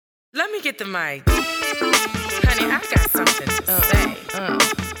me get the mic. Honey, I got something to say.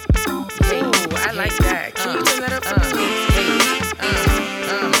 Ooh, I like that. Can you turn that up for me?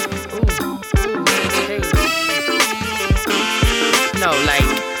 No, like,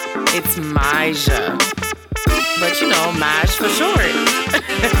 it's Maja. But you know, Maj for short.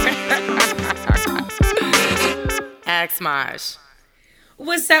 Ask Maj.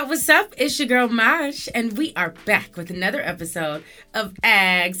 What's up? It's your girl Maj, and we are back with another episode of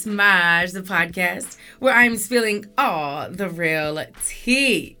Ask Maj, the podcast, where I'm spilling all the real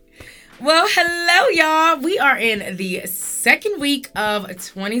tea. Well, hello, y'all. We are in the second week of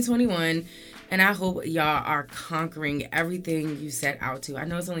 2021, and I hope y'all are conquering everything you set out to. I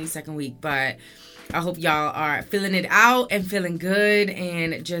know it's only the second week, but I hope y'all are feeling it out and feeling good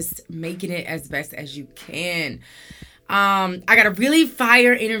and just making it as best as you can. I got a really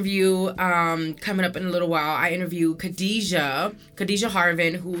fire interview coming up in a little while. I interviewed Khadijah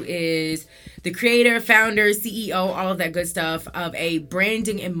Harvin, who is the creator, founder, CEO, all of that good stuff of a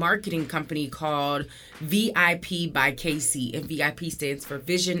branding and marketing company called VIP by KC. And VIP stands for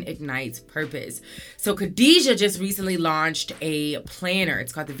Vision Ignites Purpose. So Khadijah just recently launched a planner.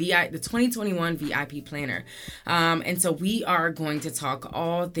 It's called the 2021 VIP Planner. And so we are going to talk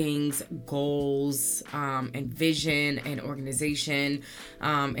all things goals and vision and organization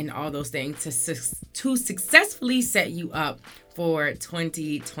and all those things to successfully set you up for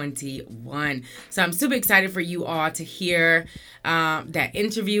 2021. So I'm super excited for you all to hear that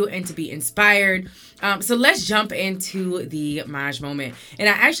interview and to be inspired. So let's jump into the Maj moment. And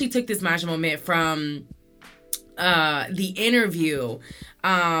I actually took this Maj moment from the interview.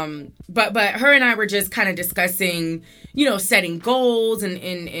 But her and I were just kind of discussing, you know, setting goals and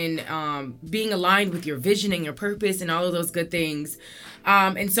being aligned with your vision and your purpose and all of those good things.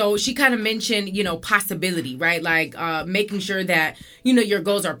 And so she kind of mentioned, you know, possibility, right? Like making sure that, you know, your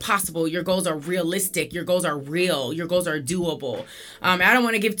goals are possible, your goals are realistic, your goals are real, your goals are doable. I don't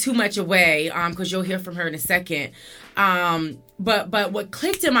want to give too much away because you'll hear from her in a second. But what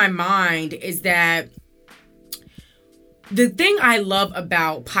clicked in my mind is that the thing I love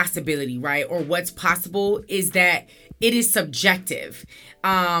about possibility, right, or what's possible, is that it is subjective.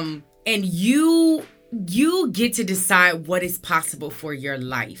 And you get to decide what is possible for your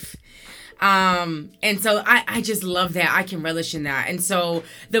life. And so I just love that. I can relish in that. And so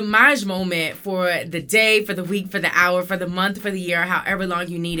the Maj moment for the day, for the week, for the hour, for the month, for the year, however long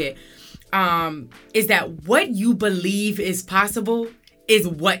you need it, is that what you believe is possible is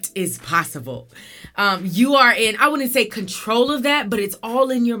what is possible. You are in, I wouldn't say control of that, but it's all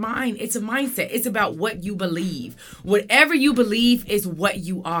in your mind. It's a mindset. It's about what you believe. Whatever you believe is what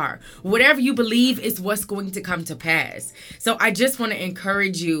you are. Whatever you believe is what's going to come to pass. So I just want to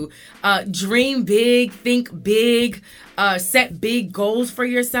encourage you, dream big, think big, set big goals for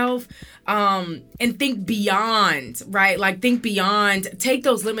yourself. And think beyond, right? Like think beyond, take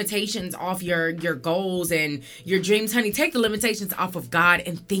those limitations off your goals and your dreams, honey. Take the limitations off of God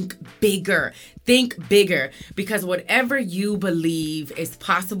and think bigger. Think bigger, because whatever you believe is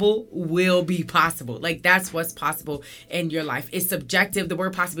possible will be possible. Like that's what's possible in your life. It's subjective. The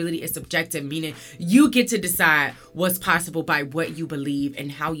word possibility is subjective, meaning you get to decide what's possible by what you believe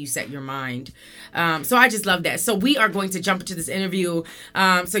and how you set your mind. So I just love that. So we are going to jump into this interview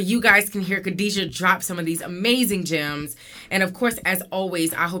so you guys can hear Khadijah drop some of these amazing gems. And of course, as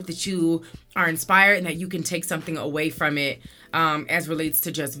always, I hope that you are inspired and that you can take something away from it as relates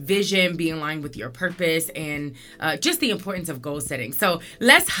to just vision, being aligned with your purpose, and just the importance of goal setting. So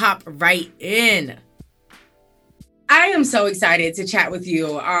let's hop right in. I am so excited to chat with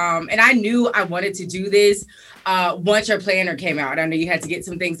you. And I knew I wanted to do this once your planner came out. I know you had to get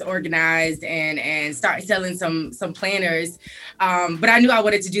some things organized and start selling some planners. But I knew I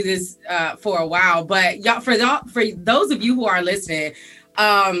wanted to do this for a while. But y'all, for those of you who are listening,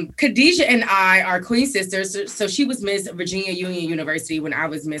 Khadijah and I are Queen sisters. So she was Miss Virginia Union University when I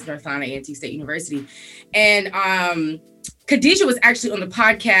was Miss North Carolina A&T State University. And Khadijah was actually on the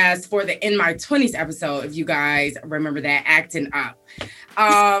podcast for the In My 20s episode, if you guys remember that, Acting Up.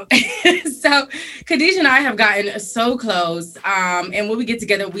 So Khadijah and I have gotten so close. And when we get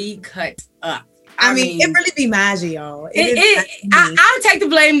together, we cut up. I mean, it really be magic, y'all. I'll take the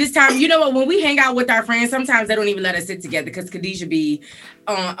blame this time. You know what? When we hang out with our friends, sometimes they don't even let us sit together because Khadijah be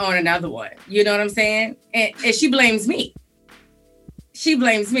on another one. You know what I'm saying? And she blames me. She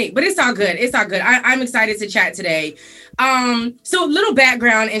blames me, but it's all good. It's all good. I'm excited to chat today. So little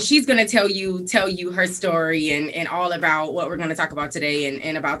background, and she's gonna tell you her story and all about what we're gonna talk about today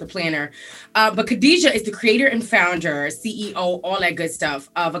and about the planner. But Khadijah is the creator and founder, CEO, all that good stuff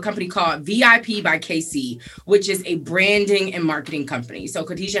of a company called VIP by KC, which is a branding and marketing company. So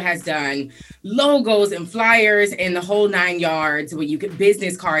Khadijah has done logos and flyers and the whole 9 yards, where you get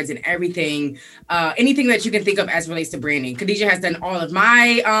business cards and everything, anything that you can think of as relates to branding. Khadijah has done all of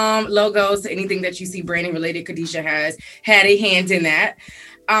my logos. Anything that you see branding related, Khadijah has had a hand in that.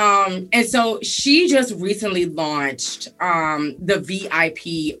 And so she just recently launched the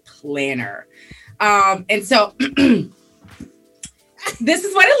VIP planner. And so this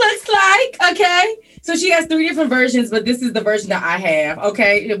is what it looks like. Okay. So she has 3 different versions, but this is the version that I have.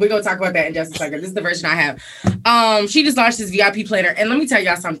 Okay. We're going to talk about that in just a second. This is the version I have. She just launched this VIP planner. And let me tell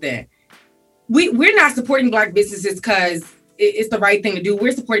y'all something. We're not supporting Black businesses because it's the right thing to do.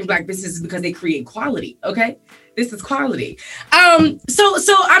 We're supporting Black businesses because they create quality. Okay. This is quality.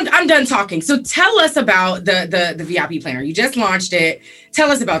 So I'm done talking. So tell us about the VIP planner. You just launched it.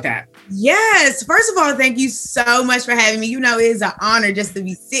 Tell us about that. Yes. First of all, thank you so much for having me. You know, it is an honor just to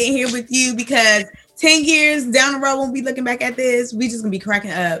be sitting here with you, because 10 years down the road, when we looking back at this, we just gonna be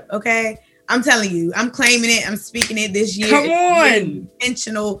cracking up. Okay. I'm telling you, I'm claiming it. I'm speaking it this year. Come on.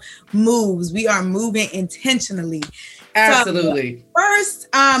 Intentional moves. We are moving intentionally. Absolutely. So, first,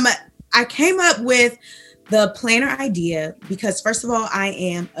 I came up with the planner idea because, first of all, I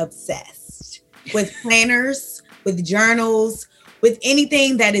am obsessed with planners, with journals, with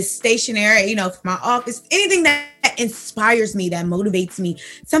anything that is stationary, you know, for my office, anything that inspires me, that motivates me,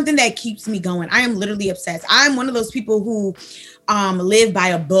 something that keeps me going. I am literally obsessed. I'm one of those people who live by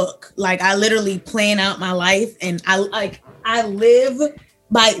a book. Like, I literally plan out my life, and I live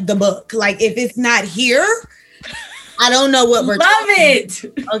by the book. Like, if it's not here, I don't know what we're talking. It.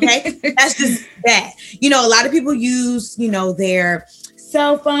 Okay. That's just that. You know, a lot of people use, you know, their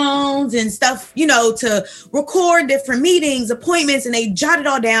cell phones and stuff, you know, to record different meetings, appointments, and they jot it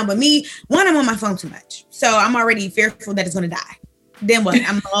all down. But me, I'm on my phone too much. So I'm already fearful that it's going to die. Then what?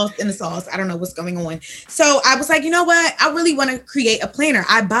 I'm lost in the sauce. I don't know what's going on. So I was like, you know what? I really want to create a planner.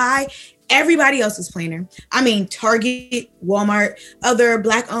 I buy everybody else's planner. I mean, Target, Walmart, other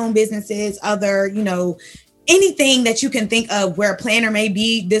Black-owned businesses, other, you know, anything that you can think of where a planner may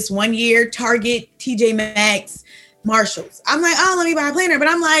be this 1 year, Target, TJ Maxx, Marshalls. I'm like, oh, let me buy a planner. But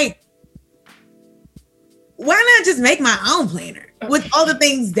I'm like, why not just make my own planner with all the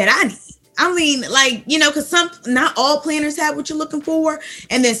things that I need? I mean, like, you know, because not all planners have what you're looking for.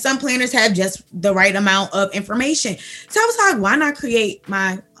 And then some planners have just the right amount of information. So I was like, why not create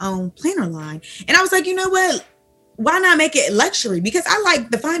my own planner line? And I was like, you know what? Why not make it luxury? Because I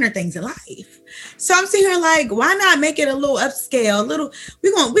like the finer things in life. So I'm sitting here like, why not make it a little upscale,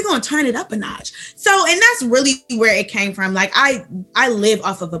 we're going to turn it up a notch. So, and that's really where it came from. Like, I live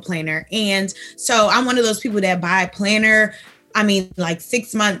off of a planner. And so I'm one of those people that buy a planner, I mean, like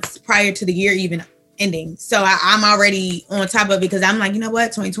 6 months prior to the year even ending. So I'm already on top of it, because I'm like, you know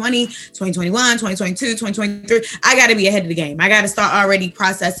what, 2020, 2021, 2022, 2023, I got to be ahead of the game. I got to start already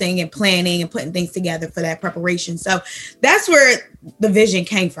processing and planning and putting things together for that preparation. So that's where the vision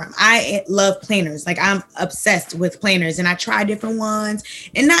came from. I love planners. Like, I'm obsessed with planners, and I try different ones,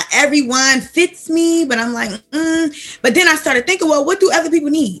 and not every one fits me, but I'm like, But then I started thinking, well, what do other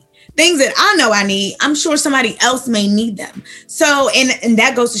people need? Things that I know I need, I'm sure somebody else may need them. So, and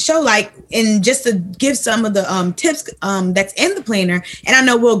that goes to show, like, and just to give some of the tips that's in the planner, and I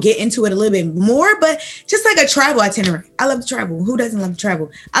know we'll get into it a little bit more, but just like a travel itinerary. I love to travel. Who doesn't love to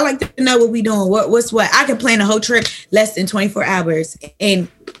travel? I like to know what we're doing, what's what. I can plan a whole trip less than 24 hours, and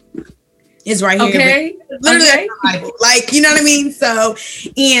it's right here. Okay. Literally, okay. Like, you know what I mean? So,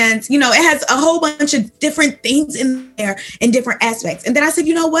 and, you know, it has a whole bunch of different things in there and different aspects. And then I said,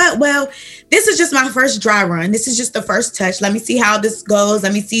 you know what? Well, this is just my first dry run. This is just the first touch. Let me see how this goes.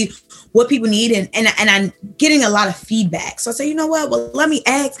 Let me see what people need. And I'm getting a lot of feedback. So I said, you know what? Well, let me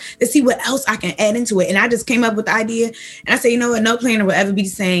ask to see what else I can add into it. And I just came up with the idea. And I said, you know what? No planner will ever be the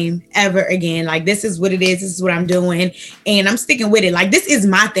same ever again. Like, this is what it is. This is what I'm doing. And I'm sticking with it. Like, this is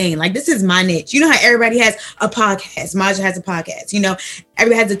my thing. Like, this is my niche. You know how everybody has a podcast. Maja has a podcast. You know,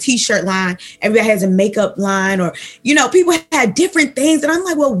 everybody has a t-shirt line. Everybody has a makeup line. Or, you know, people have different things. And I'm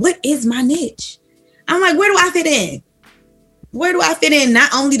like, well, what is my niche? I'm like, where do I fit in? Where do I fit in? Not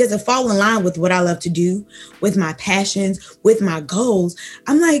only does it fall in line with what I love to do, with my passions, with my goals,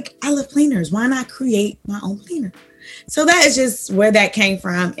 I'm like, I love planners. Why not create my own planner? So that is just where that came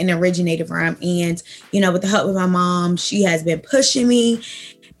from and originated from. And, you know, with the help of my mom, she has been pushing me.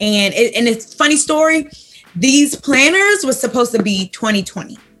 And it's a funny story. These planners was supposed to be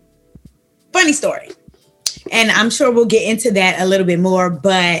 2020. Funny story. And I'm sure we'll get into that a little bit more.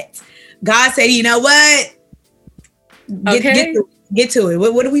 But God said, you know what? Get to it.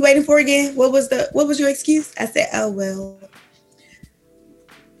 What are we waiting for again? What was your excuse? I said, oh, well.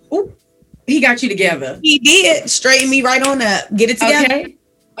 Ooh, he got you together. He did. Straighten me right on up. Get it together.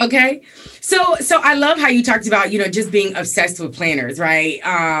 Okay. So I love how you talked about, just being obsessed with planners, right?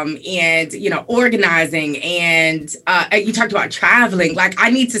 And, organizing, and you talked about traveling. Like, I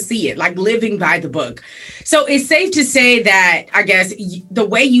need to see it, like living by the book. So it's safe to say that, I guess, the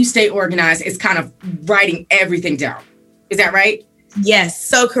way you stay organized is kind of writing everything down. Is that right? Yes,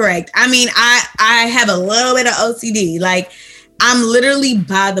 so correct. I mean, I have a little bit of OCD. Like, I'm literally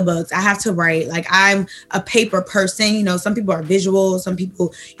by the books. I have to write. Like, I'm a paper person. Some people are visual. Some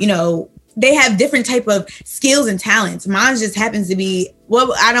people, they have different type of skills and talents. Mine just happens to be,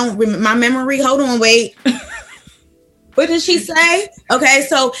 I don't remember my memory. Hold on, wait. What did she say? Okay,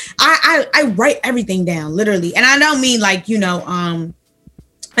 so I write everything down, literally. And I don't mean like,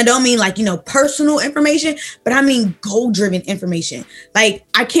 personal information, but I mean goal-driven information. Like,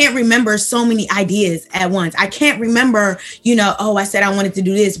 I can't remember so many ideas at once. I can't remember, I said I wanted to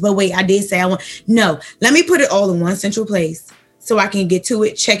do this, but wait, I did say no, let me put it all in one central place so I can get to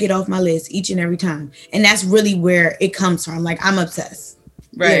it, check it off my list each and every time. And that's really where it comes from. Like, I'm obsessed.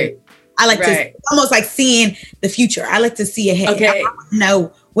 Right. Yeah. I like to, almost like seeing the future. I like to see ahead. Okay. I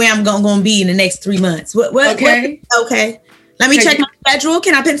know where I'm going to be in the next 3 months. Okay. Let me check my schedule.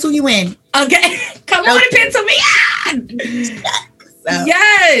 Can I pencil you in? Okay. Come on and pencil me in. So.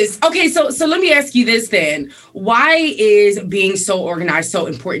 Yes. Okay. So let me ask you this then. Why is being so organized so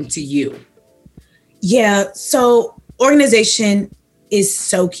important to you? Yeah. So organization is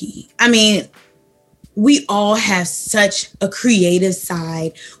so key. I mean, we all have such a creative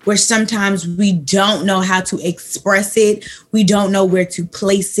side where sometimes we don't know how to express it. We don't know where to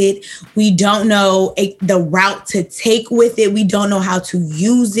place it. We don't know the route to take with it. We don't know how to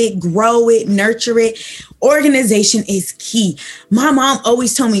use it, grow it, nurture it. Organization is key. My mom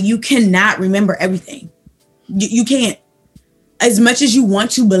always told me you cannot remember everything. You can't. As much as you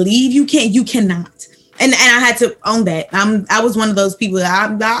want to believe you can, you cannot. And I had to own that. I was one of those people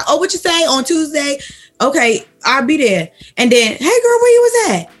that what you say on Tuesday? Okay, I'll be there. And then, hey girl, where you was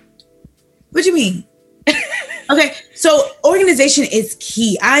at? What you mean? Okay, so organization is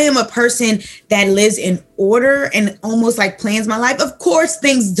key. I am a person that lives in order and almost like plans my life. Of course,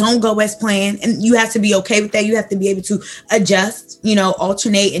 things don't go as planned, and you have to be okay with that. You have to be able to adjust,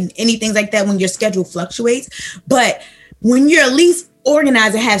 alternate and anything like that when your schedule fluctuates. But when you're at least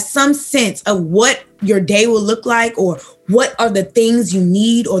organized and have some sense of what your day will look like, or what are the things you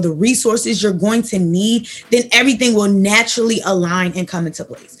need, or the resources you're going to need, then everything will naturally align and come into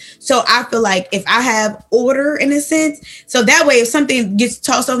place. So I feel like if I have order in a sense, so that way if something gets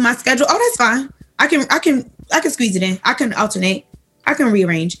tossed off my schedule, that's fine. I can squeeze it in. I can alternate. I can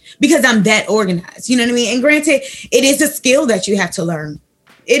rearrange because I'm that organized. You know what I mean? And granted, it is a skill that you have to learn.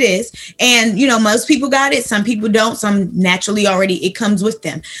 It is. And, most people got it. Some people don't. Some naturally already, it comes with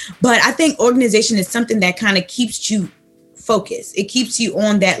them. But I think organization is something that kind of keeps you focused. It keeps you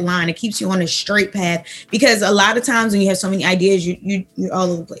on that line. It keeps you on a straight path, because a lot of times when you have so many ideas, you're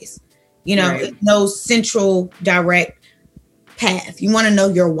all over the place. Right. No central direct path. You want to know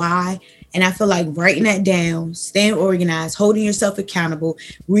your why. And I feel like writing that down, staying organized, holding yourself accountable,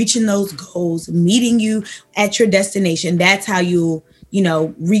 reaching those goals, meeting you at your destination. That's how you'll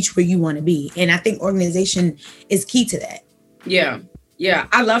reach where you want to be. And I think organization is key to that. Yeah.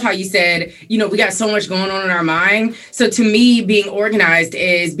 I love how you said, we got so much going on in our mind. So to me, being organized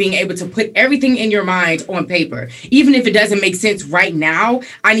is being able to put everything in your mind on paper. Even if it doesn't make sense right now,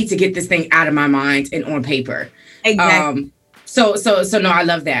 I need to get this thing out of my mind and on paper. Exactly. So no, I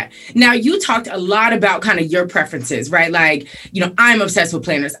love that. Now, you talked a lot about kind of your preferences, right? Like, I'm obsessed with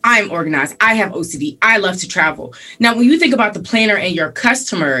planners. I'm organized. I have OCD. I love to travel. Now, when you think about the planner and your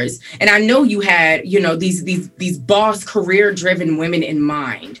customers, and I know you had, these boss career-driven women in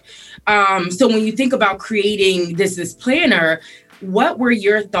mind. So when you think about creating this planner, what were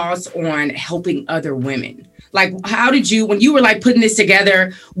your thoughts on helping other women? Like, how did you, when you were like putting this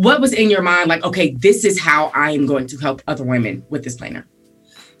together, what was in your mind? Like, okay, this is how I am going to help other women with this planner.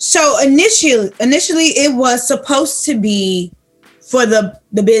 So initially it was supposed to be for the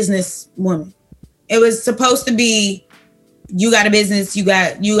business woman. It was supposed to be, you got a business, you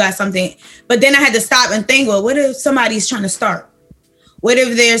got something. But then I had to stop and think, well, what if somebody's trying to start? What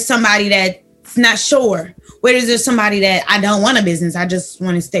if there's somebody that's not sure? What if there's somebody that I don't want a business, I just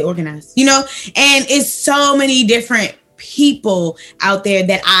want to stay organized, And it's so many different people out there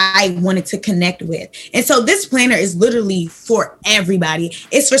that I wanted to connect with. And so this planner is literally for everybody.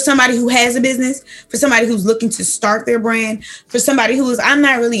 It's for somebody who has a business, for somebody who's looking to start their brand, for somebody who is, I'm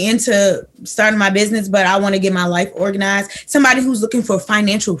not really into starting my business, but I want to get my life organized. Somebody who's looking for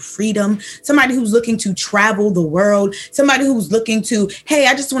financial freedom, somebody who's looking to travel the world, somebody who's looking to, hey,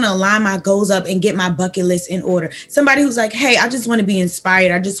 I just want to align my goals up and get my bucket list in order. Somebody who's like, hey, I just want to be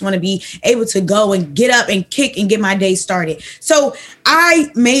inspired. I just want to be able to go and get up and kick and get my day started. So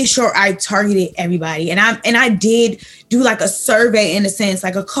I made sure I targeted everybody, and I did do like a survey, in a sense,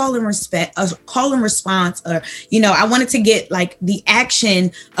 like a call and response, or, you know, I wanted to get like the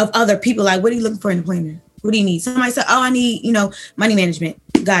action of other people. Like, what are you looking for in the planner? What do you need? Somebody said, oh, I need, you know, money management.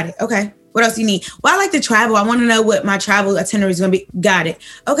 Got it. Okay. What else do you need? Well, I like to travel. I want to know what my travel itinerary is going to be. Got it.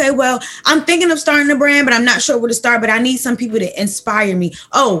 Okay, well, I'm thinking of starting a brand, but I'm not sure where to start, but I need some people to inspire me.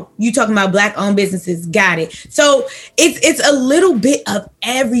 Oh, you talking about Black-owned businesses. Got it. So it's a little bit of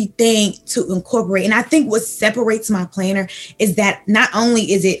everything to incorporate. And I think what separates my planner is that not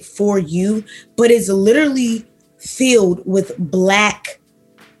only is it for you, but it's literally filled with Black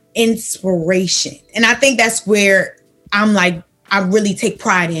inspiration. And I think that's where I'm like, I really take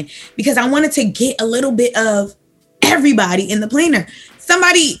pride in, because I wanted to get a little bit of everybody in the planner.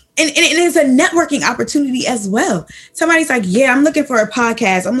 Somebody, and it's a networking opportunity as well. Somebody's like, yeah, I'm looking for a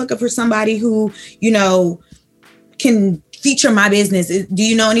podcast. I'm looking for somebody who, you know, can feature my business. Do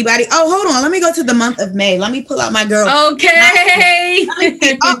you know anybody? Oh, hold on. Let me go to the month of May. Let me pull out my girl. Okay.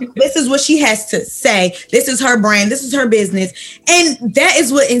 This is what she has to say. This is her brand. This is her business. And that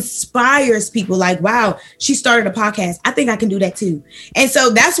is what inspires people. Like, wow, she started a podcast. I think I can do that too. And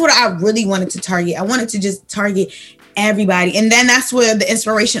so that's what I really wanted to target. I wanted to just target everybody. And then that's where the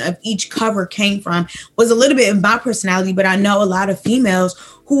inspiration of each cover came from, was a little bit of my personality, but I know a lot of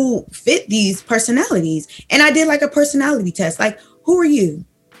females who fit these personalities. And I did like a personality test. Like, who are you?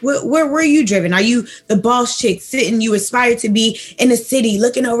 Where are you driven? Are you the boss chick sitting, you aspire to be in the city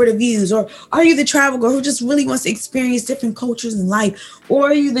looking over the views? Or are you the travel girl who just really wants to experience different cultures in life? Or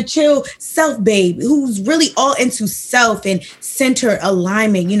are you the chill self babe who's really all into self and center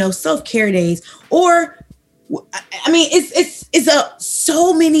alignment, you know, self-care days? Or I mean, it's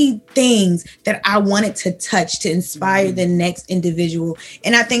so many things that I wanted to touch to inspire the next individual.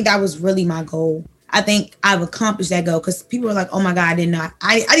 And I think that was really my goal. I think I've accomplished that goal, because people were like, oh my God, I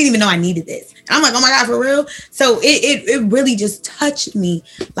didn't even know I needed this. And I'm like, oh my God, for real? So it really just touched me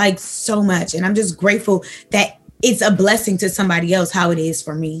like so much. And I'm just grateful that it's a blessing to somebody else how it is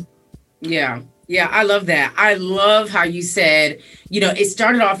for me. Yeah. Yeah, I love that. I love how you said, you know, it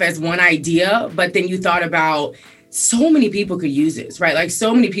started off as one idea, but then you thought about so many people could use this, right? Like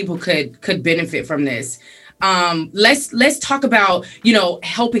so many people could benefit from this. Let's talk about, you know,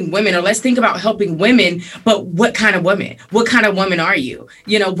 helping women, or let's think about helping women, but what kind of women? What kind of woman are you?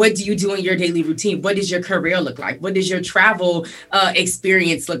 You know, what do you do in your daily routine? What does your career look like? What does your travel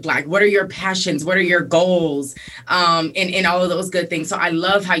experience look like? What are your passions? What are your goals? And all of those good things. So I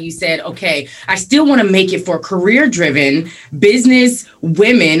love how you said, okay, I still want to make it for career-driven business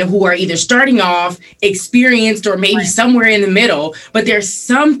women who are either starting off, experienced, or maybe somewhere in the middle, but there's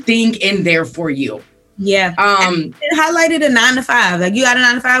something in there for you. Yeah. It highlighted a 9 to 5. Like, you got a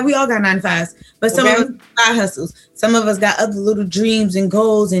 9 to 5. We all got 9 to 5s. But some of us got hustles. Some of us got other little dreams and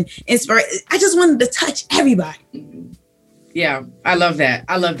goals and inspiration. I just wanted to touch everybody. Yeah, I love that.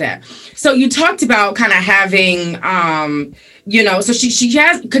 I love that. So you talked about kind of having, you know, so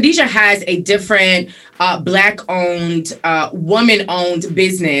Khadijah has a different Black-owned, woman-owned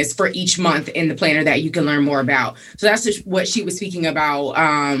business for each month in the planner that you can learn more about. So that's just what she was speaking about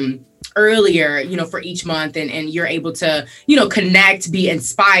earlier, you know, for each month, and you're able to, you know, connect, be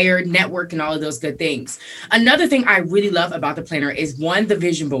inspired, network, and all of those good things. Another thing I really love about the planner is, one, the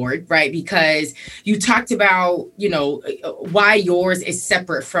vision board, right? Because you talked about, you know, why yours is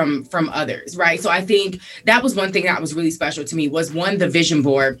separate from others, right? So I think that was one thing that was really special to me, was, one, the vision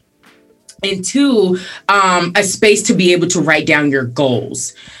board, and two, a space to be able to write down your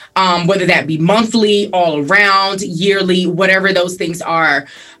goals. Whether that be monthly, all around, yearly, whatever those things are.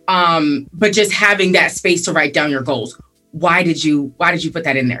 But just having that space to write down your goals. Why did you put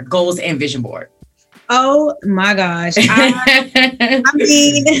that in there? Goals and vision board. Oh my gosh. I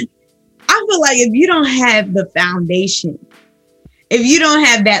mean, I feel like if you don't have the foundation, if you don't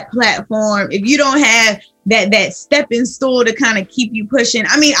have that platform, if you don't have that stepping stool to kind of keep you pushing,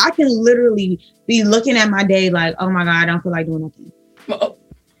 I mean, I can literally be looking at my day like, oh my God, I don't feel like doing nothing.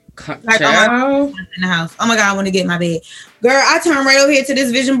 Like, oh, in the house. Oh my God, I want to get in my bed. Girl, I turn right over here to this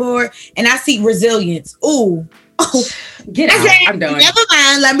vision board and I see resilience. Ooh, Oh, Get out. I'm done. Never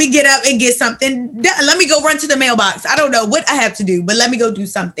mind. Let me get up and get something done. Let me go run to the mailbox. I don't know what I have to do, but let me go do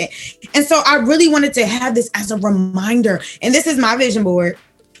something. And so I really wanted to have this as a reminder. And this is my vision board.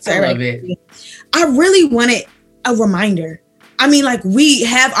 So I love it. I really wanted a reminder. I mean, like, we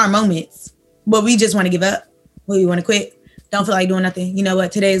have our moments, but we just want to give up. We want to quit. Don't feel like doing nothing. You know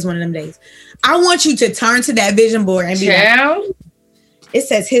what? Today is one of them days. I want you to turn to that vision board and be like, it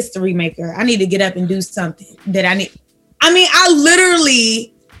says history maker. I need to get up and do something that I need. I mean,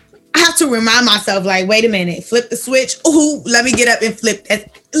 I have to remind myself, like, wait a minute, flip the switch. Ooh, let me get up and flip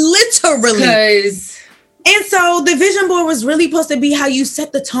that. Literally. And so the vision board was really supposed to be how you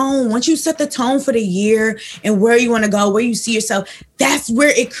set the tone. Once you set the tone for the year and where you want to go, where you see yourself, that's where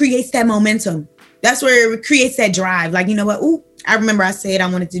it creates that momentum. That's where it creates that drive. Like, you know what? Ooh, I remember I said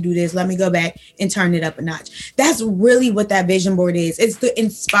I wanted to do this. Let me go back and turn it up a notch. That's really what that vision board is. It's to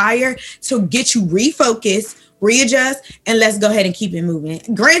inspire, to get you refocused, readjust, and let's go ahead and keep it moving.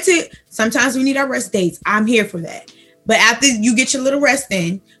 Granted, sometimes we need our rest days. I'm here for that. But after you get your little rest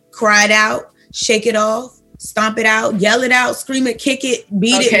in, cry it out, shake it off, stomp it out, yell it out, scream it, kick it,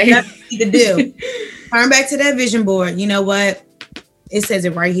 beat it, whatever you need to do. Turn back to that vision board. You know what? It says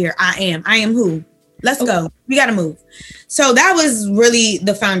it right here. I am who? Let's go. We got to move. So that was really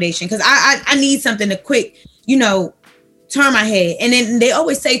the foundation, because I need something to quick, turn my head. And then they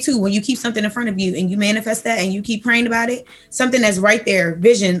always say too, when you keep something in front of you and you manifest that and you keep praying about it, something that's right there,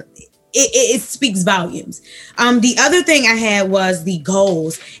 vision, it speaks volumes. The other thing I had was the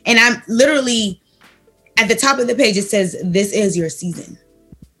goals. And I'm literally at the top of the page, it says, this is your season.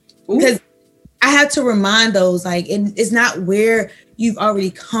 Because I have to remind those, like, it's not where you've already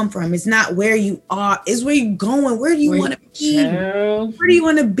come from. It's not where you are. It's where you're going. Where do you want to be? Where do you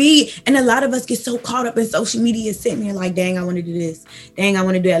want to be? And a lot of us get so caught up in social media, sitting there like, dang, I want to do this. Dang, I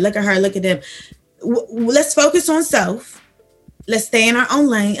want to do that. Look at her. Look at them. Let's focus on self. Let's stay in our own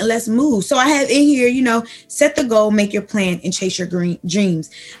lane and let's move. So I have in here, set the goal, make your plan, and chase your dreams.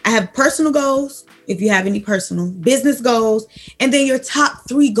 I have personal goals, if you have any personal, business goals, and then your top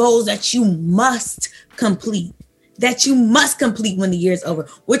 3 goals that you must complete. That you must complete when the year's over,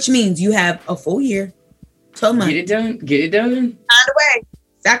 which means you have a full year, 12 months. Get it done. Find a way.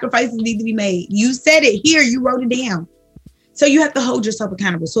 Sacrifices need to be made. You said it here. You wrote it down. So you have to hold yourself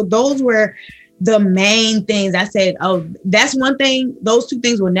accountable. So those were the main things I said. Oh, that's one thing. Those 2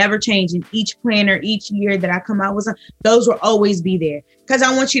 things will never change in each planner, each year that I come out with. Those will always be there, because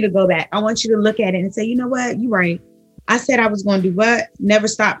I want you to go back. I want you to look at it and say, you know what? You're right. I said I was going to do what? Never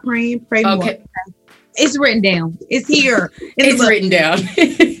stop praying. Pray more. It's written down. It's here. It's written down.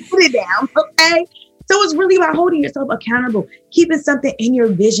 Put it down. Okay. So it's really about holding yourself accountable, keeping something in your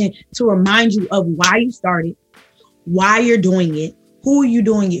vision to remind you of why you started, why you're doing it, who are you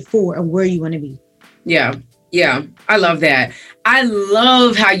doing it for, and where you want to be. Yeah. I love that. I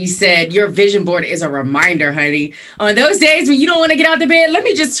love how you said your vision board is a reminder, honey. On those days when you don't want to get out of bed, let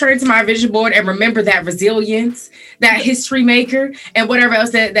me just turn to my vision board and remember that resilience, that history maker, and whatever else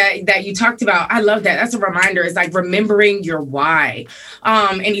that you talked about. I love that. That's a reminder. It's like remembering your why.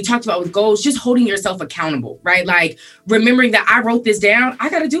 And you talked about with goals, just holding yourself accountable, right? Like remembering that I wrote this down. I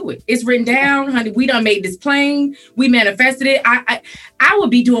got to do it. It's written down, honey. We done made this plain. We manifested it. I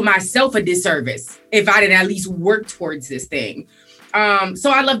would be doing myself a disservice if I didn't at least work towards this thing. So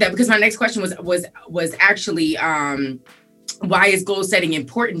I love that, because my next question was actually why is goal setting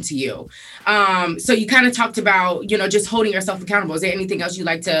important to you? So you kind of talked about, just holding yourself accountable. Is there anything else you'd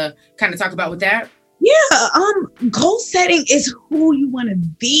like to kind of talk about with that? Yeah, goal setting is who you want to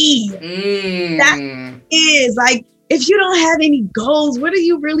be. That is, like, if you don't have any goals, what are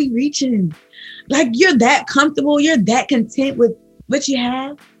you really reaching? Like, you're that comfortable, you're that content with what you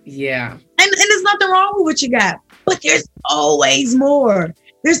have. Yeah. And there's nothing wrong with what you got, but there's always more.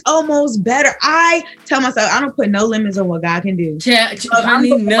 There's almost better. I tell myself, I don't put no limits on what God can do. None. If I'm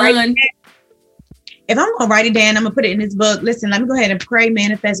going to write it down, I'm going to put it in this book. Listen, let me go ahead and pray,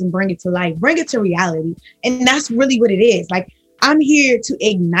 manifest, and bring it to life. Bring it to reality. And that's really what it is. Like, I'm here to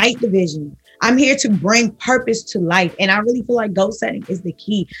ignite the vision. I'm here to bring purpose to life. And I really feel like goal setting is the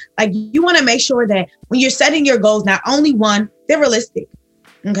key. Like, you want to make sure that when you're setting your goals, not only one, they're realistic.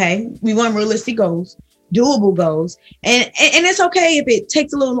 Okay. We want realistic goals, doable goals. And it's okay if it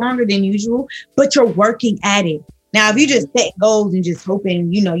takes a little longer than usual, but you're working at it. Now, if you just set goals and just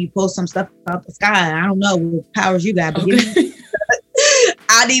hoping, you pull some stuff out the sky, I don't know what powers you got, but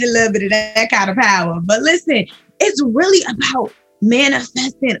I need a little bit of that kind of power. But listen, it's really about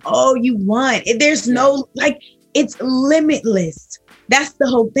manifesting all you want. There's no, like, it's limitless. That's the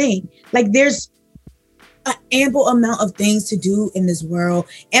whole thing. Like, an ample amount of things to do in this world,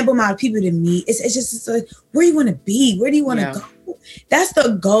 ample amount of people to meet. It's like, where do you want to be? Where do you want to go? That's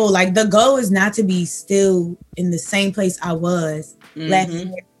the goal. Like, the goal is not to be still in the same place I was last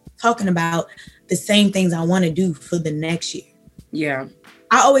year, talking about the same things I want to do for the next year. Yeah.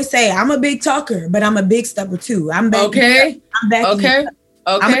 I always say I'm a big talker, but I'm a big stepper too. I'm back. Okay.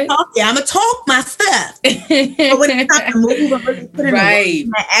 I'm gonna talk my stuff. But when it's time to move and really put in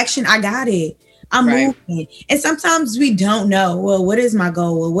that action, I got it. I'm moving. And sometimes we don't know, well, what is my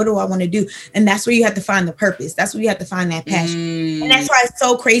goal? Well, what do I want to do? And that's where you have to find the purpose. That's where you have to find that passion. And that's why it's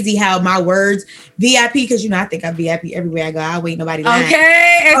so crazy how my words, VIP, because, you know, I think I'm VIP everywhere I go. I wait nobody line.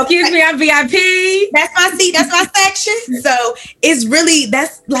 Okay, excuse me, I'm VIP. That's my seat. That's my section. So it's really,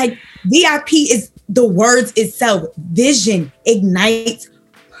 that's like, VIP is the words itself. Vision ignites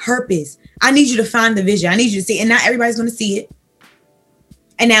purpose. I need you to find the vision. I need you to see it. And not everybody's going to see it.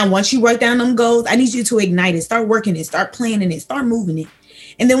 And now once you write down them goals, I need you to ignite it, start working it, start planning it, start moving it.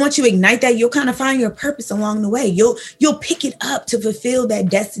 And then once you ignite that, you'll kind of find your purpose along the way. You'll pick it up to fulfill that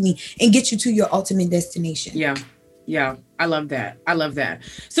destiny and get you to your ultimate destination. Yeah. Yeah. I love that. I love that.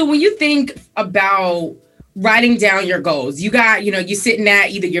 So when you think about writing down your goals, you got, you know, you sitting at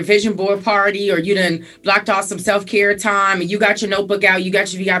either your vision board party or you done blocked off some self-care time and you got your notebook out, you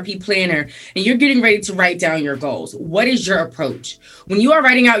got your VIP planner and you're getting ready to write down your goals. What is your approach? When you are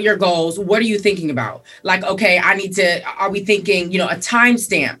writing out your goals, what are you thinking about? Like, okay, are we thinking, you know, a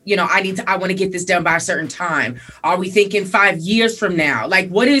timestamp? You know, I want to get this done by a certain time. Are we thinking 5 years from now? Like,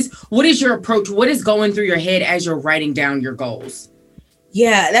 what is your approach? What is going through your head as you're writing down your goals?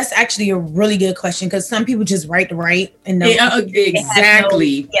 Yeah, that's actually a really good question because some people just write to write and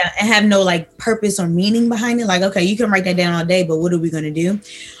exactly. And have no like purpose or meaning behind it. Like, okay, you can write that down all day, but what are we going to do?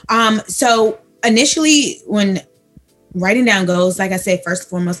 So initially when writing down goals, like I said, first and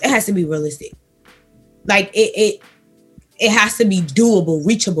foremost, it has to be realistic. Like it has to be doable,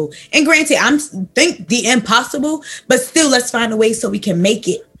 reachable. And granted, I'm think the impossible, but still let's find a way so we can make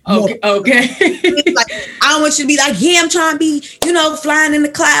it. Okay. Like, I don't want you to be like, yeah, I'm trying to be, you know, flying in the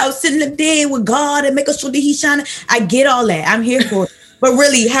clouds, sitting up there with God and making sure that he's shining. I get all that. I'm here for it. But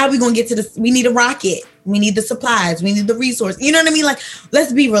really, how are we going to get to this? We need a rocket. We need the supplies. We need the resource. You know what I mean? Like,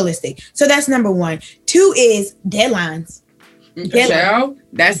 let's be realistic. So that's number 1. 2 is deadlines.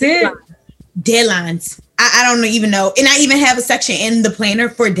 That's it. Deadlines. I don't even know. And I even have a section in the planner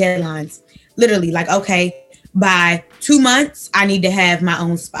for deadlines. Literally, like, okay, by 2 months, I need to have my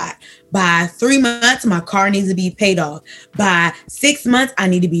own spot. By 3 months, my car needs to be paid off. By 6 months, I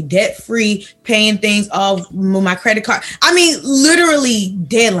need to be debt free, paying things off with my credit card. I mean, literally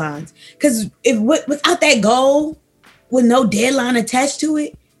deadlines. Because without that goal, with no deadline attached to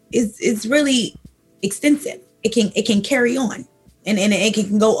it, it's really extensive. It can carry on. And it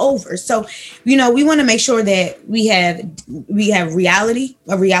can go over. So, you know, we want to make sure that we have a reality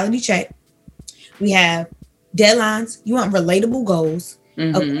check. We have deadlines. You want relatable goals.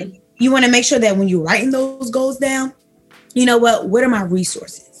 Okay. You want to make sure that when you're writing those goals down, you know what are my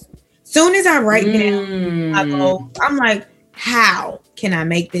resources? Soon as I write down my goal, I'm like, how can I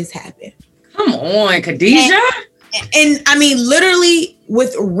make this happen? Come on, Khadijah. And I mean, literally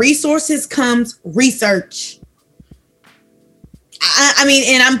with resources comes research. I mean,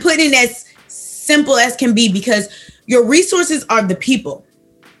 and I'm putting it as simple as can be because your resources are the people.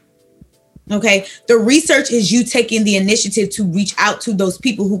 Okay. The research is you taking the initiative to reach out to those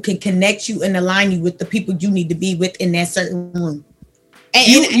people who can connect you and align you with the people you need to be with in that certain room. And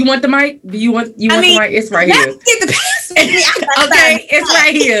you want the mic? You want the mic? It's right here. Get the pass with me. Okay, it's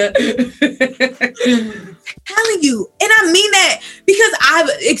right here. Telling you. And I mean that because I've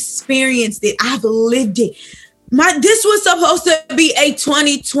experienced it. I've lived it. This was supposed to be a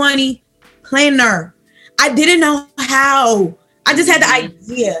 2020 planner. I didn't know how. I just had the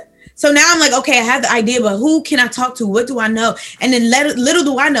idea. So now I'm like, okay, I have the idea, but who can I talk to? What do I know? And then little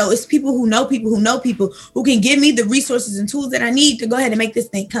do I know, it's people who know people who can give me the resources and tools that I need to go ahead and make this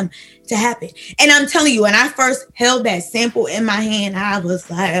thing come to happen. And I'm telling you, when I first held that sample in my hand, I was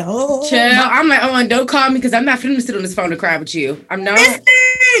like, oh. Chill. I'm like, oh, and don't call me because I'm not finna sit on this phone to cry with you. I'm not. Listen,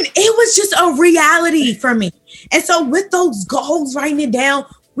 it was just a reality for me. And so with those goals, writing it down,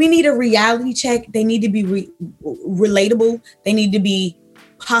 we need a reality check. They need to be relatable. They need to be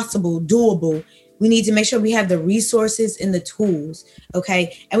possible, doable. We need to make sure we have the resources and the tools,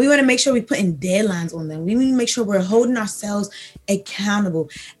 okay? And we want to make sure we're putting deadlines on them. We need to make sure we're holding ourselves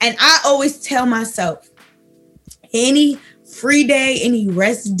accountable. And I always tell myself, any free day, any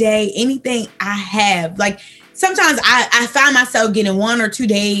rest day, anything I have, like sometimes I find myself getting 1 or 2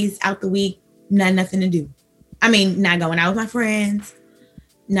 days out the week, nothing to do. I mean, not going out with my friends,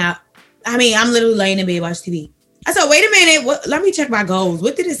 not I mean, I'm literally laying in bed, watch TV. I said, wait a minute. Let me check my goals.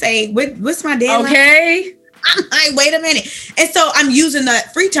 What did it say? What's my deadline? Okay. I'm like, wait a minute. And so I'm using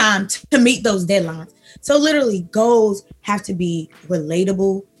that free time to meet those deadlines. So literally goals have to be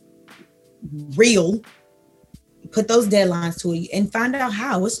relatable, real. Put those deadlines to it and find out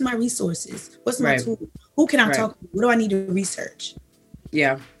how. What's my resources? What's my tool? Who can I talk to? What do I need to research?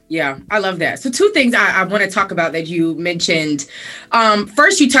 Yeah. Yeah, I love that. So 2 things I want to talk about that you mentioned.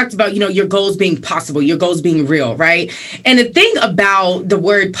 First, you talked about, your goals being possible, your goals being real, right? And the thing about the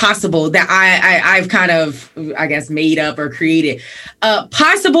word possible that I've kind of, I guess, made up or created,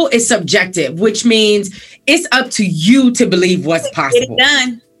 possible is subjective, which means it's up to you to believe what's possible. Get it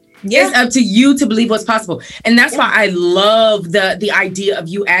done. Yeah. It's up to you to believe what's possible. And that's why I love the idea of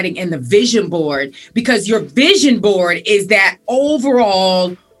you adding in the vision board, because your vision board is that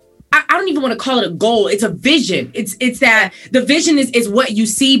overall, I don't even want to call it a goal. It's a vision. It's that the vision is what you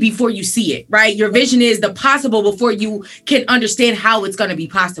see before you see it, right? Your vision is the possible before you can understand how it's going to be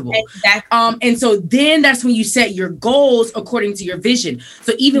possible. Exactly. And so then that's when you set your goals according to your vision.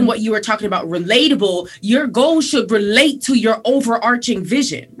 So even what you were talking about, relatable, your goals should relate to your overarching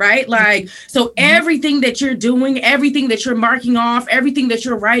vision, right? Like, so everything that you're doing, everything that you're marking off, everything that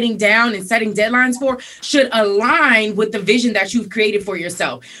you're writing down and setting deadlines for should align with the vision that you've created for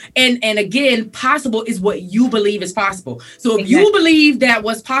yourself. And again, possible is what you believe is possible. So if you believe that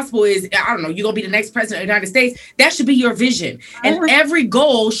what's possible is, I don't know, you're going to be the next president of the United States, that should be your vision. And every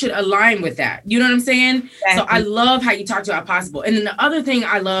goal should align with that. You know what I'm saying? Exactly. So I love how you talked about possible. And then the other thing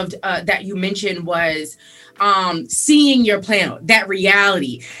I loved that you mentioned was seeing your plan, that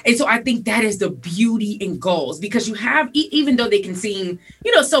reality. And so I think that is the beauty in goals, because you have, even though they can seem,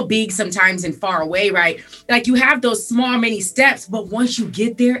 so big sometimes and far away, right? Like you have those small, many steps, but once you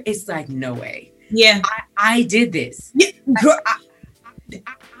get there, it's like, no way. Yeah. I did this. Yeah.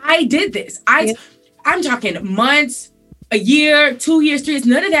 I did this. I'm talking months, a year, 2 years, 3 years,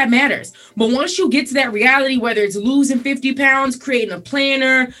 none of that matters. But once you get to that reality, whether it's losing 50 pounds, creating a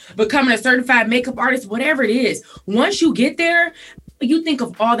planner, becoming a certified makeup artist, whatever it is, once you get there, you think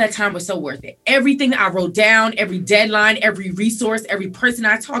of all that time was so worth it. Everything I wrote down, every deadline, every resource, every person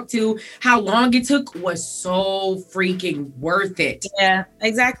I talked to, how long it took was so freaking worth it. Yeah,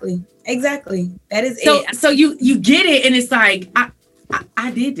 exactly. That is it. So you get it, and it's like,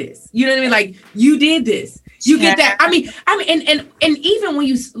 I did this. You know what I mean? Like, you did this. You get that. I mean, and even when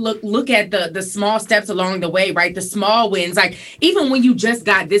you look at the small steps along the way, right? The small wins, like even when you just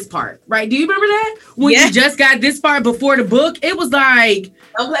got this part, right? Do you remember that? When you just got this part before the book, it was like,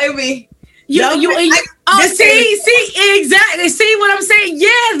 don't play with me. See, exactly. See what I'm saying?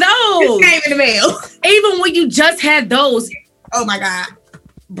 Yeah, those. It came in the mail. Even when you just had those. Oh my God.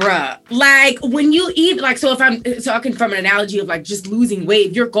 Bruh, like when you eat, like, so if I'm talking from an analogy of like just losing weight,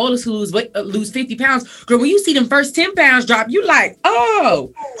 if your goal is to lose 50 pounds, girl, when you see them first 10 pounds drop, you like,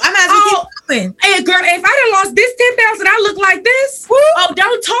 I'm not keep hey girl, if I done lost this 10 pounds and I look like this,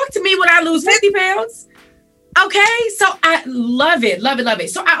 don't talk to me when I lose 50 pounds. Okay, so I love it.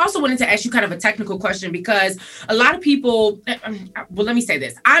 So I also wanted to ask you kind of a technical question, because a lot of people, well, let me say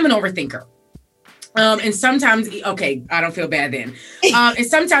this. I'm an overthinker. And sometimes, I don't feel bad then. And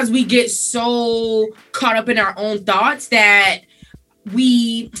sometimes we get so caught up in our own thoughts that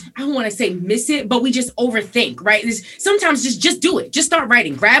I don't want to say miss it, but we just overthink, right? Sometimes just do it. Just start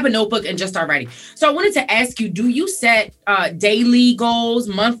writing. Grab a notebook and just start writing. So I wanted to ask you, do you set daily goals,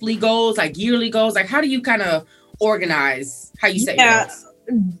 monthly goals, like yearly goals? Like, how do you kind of organize how you set your goals?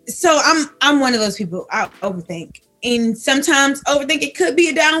 So I'm one of those people. I overthink. And sometimes overthink, it could be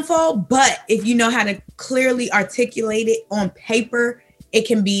a downfall, but if you know how to clearly articulate it on paper, it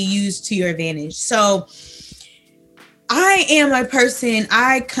can be used to your advantage. So I am a person,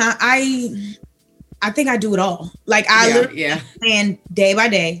 I think I do it all. Like I literally plan day by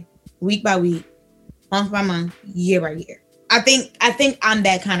day, week by week, month by month, year by year. I think I'm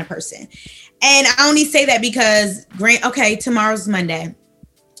that kind of person. And I only say that because tomorrow's Monday.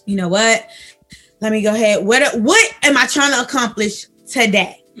 You know what? Let me go ahead. What am I trying to accomplish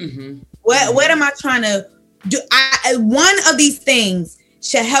today? Mm-hmm. What am I trying to do? One of these things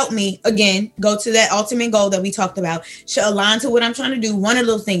should help me, again, go to that ultimate goal that we talked about, should align to what I'm trying to do. One of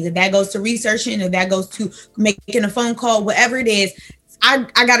those things, if that goes to researching, if that goes to making a phone call, whatever it is, I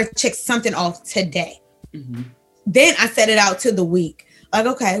got to check something off today. Mm-hmm. Then I set it out to the week. Like,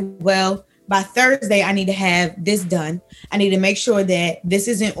 okay, well, by Thursday, I need to have this done. I need to make sure that this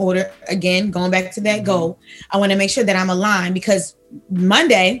is in order. Again, going back to that goal, I want to make sure that I'm aligned, because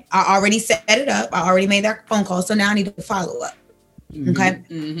Monday, I already set it up. I already made that phone call. So now I need to follow up. Okay.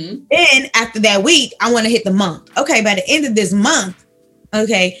 Mm-hmm. Then after that week, I want to hit the month. Okay. By the end of this month,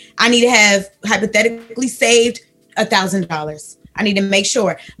 Okay. I need to have hypothetically saved $1,000. I need to make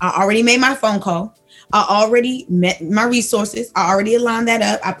sure I already made my phone call. I already met my resources. I already aligned that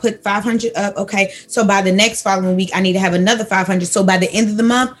up. I put 500 up. Okay. So by the next following week, I need to have another 500. So by the end of the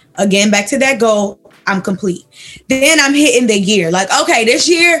month, again, back to that goal, I'm complete. Then I'm hitting the year. Like, okay, this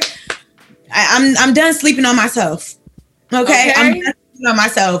year, I'm done sleeping on myself. Okay. I'm done sleeping on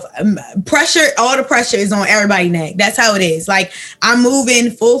myself. Pressure, all the pressure is on everybody's neck. That's how it is. Like, I'm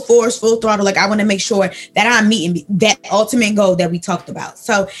moving full force, full throttle. Like, I want to make sure that I'm meeting that ultimate goal that we talked about.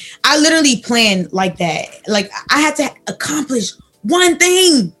 So I literally planned like that. Like, I had to accomplish one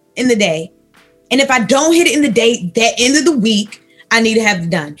thing in the day. And if I don't hit it in the day, that end of the week, I need to have it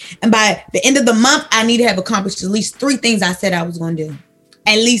done. And by the end of the month, I need to have accomplished at least 3 things I said I was going to do.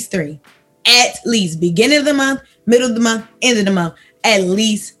 At least 3. At least. Beginning of the month, middle of the month, end of the month. At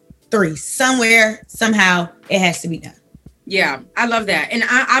least 3. Somewhere, somehow, it has to be done. Yeah, I love that. And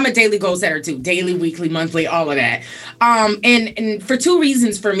I'm a daily goal setter too. Daily, weekly, monthly, all of that. And for 2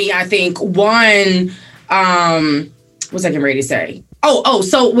 reasons for me, I think. One, what's I getting ready to say?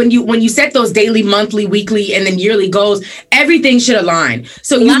 So when you set those daily, monthly, weekly, and then yearly goals, everything should align.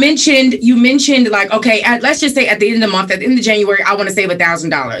 So you mentioned like, okay, let's just say at the end of the month, at the end of January, I want to save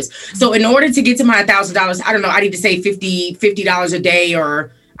 $1,000. So in order to get to my $1,000, I don't know, I need to save $50 a day,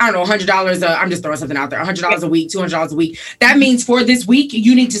 or I don't know, $100. I'm just throwing something out there. $100 a week, $200 a week. That means for this week,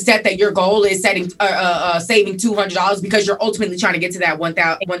 you need to set that your goal is saving $200 because you're ultimately trying to get to that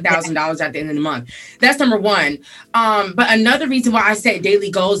 $1,000 at the end of the month. That's number one. But another reason why I set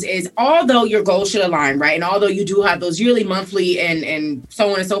daily goals is, although your goals should align, right? And although you do have those yearly, monthly, and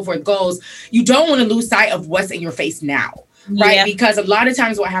so on and so forth goals, you don't want to lose sight of what's in your face now. Right. Yeah. Because a lot of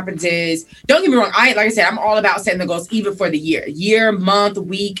times what happens is, don't get me wrong, like I said, I'm all about setting the goals even for the year, month,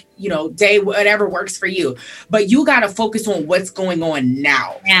 week, day, whatever works for you. But you got to focus on what's going on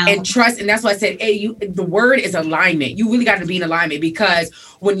now and trust. And that's why I said, the word is alignment. You really got to be in alignment, because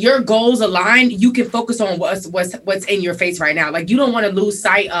when your goals align, you can focus on what's in your face right now. Like, you don't want to lose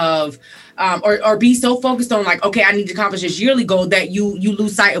sight of or be so focused on like, okay, I need to accomplish this yearly goal, that you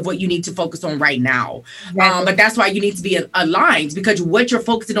lose sight of what you need to focus on right now. Exactly. But that's why you need to be aligned, because what you're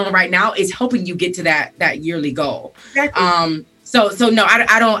focusing on right now is helping you get to that yearly goal. Exactly. So no,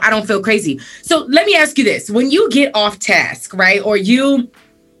 I don't feel crazy. So let me ask you this: when you get off task, right, or you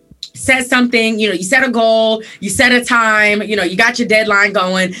set something, you set a goal, you set a time, you got your deadline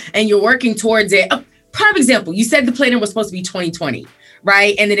going, and you're working towards it. A prime example: you said the planner was supposed to be 2020.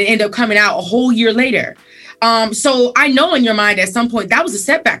 Right. And then it ended up coming out a whole year later. So I know in your mind at some point that was a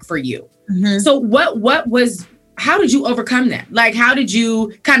setback for you. Mm-hmm. So how did you overcome that? Like, how did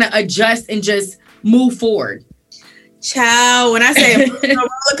you kind of adjust and just move forward? Child, when I say a roller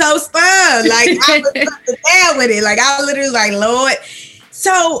coaster, like, I was there with it. Like, I literally like, Lord.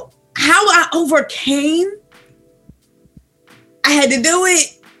 So how I overcame, I had to do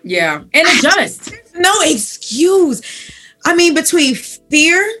it. Yeah. And adjust. No excuse. I mean, between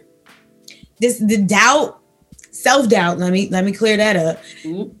fear, the doubt, self-doubt, let me clear that up.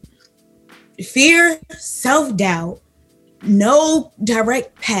 Mm-hmm. Fear, self-doubt, no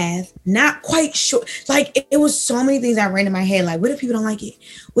direct path, not quite sure. Like, it was so many things that ran in my head. Like, what if people don't like it?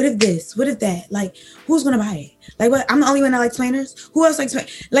 What if this? What if that? Like, who's going to buy it? Like, what? I'm the only one that likes planners? Who else likes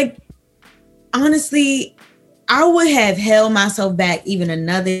planners? Like, honestly, I would have held myself back even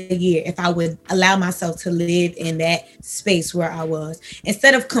another year if I would allow myself to live in that space where I was.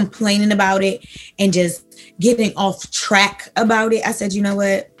 Instead of complaining about it and just getting off track about it, I said, you know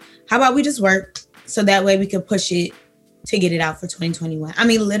what? How about we just work so that way we can push it to get it out for 2021. I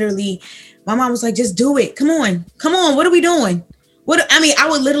mean, literally, my mom was like, just do it. Come on. What are we doing? I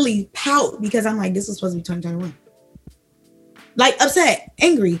would literally pout because I'm like, this was supposed to be 2021. Like, upset,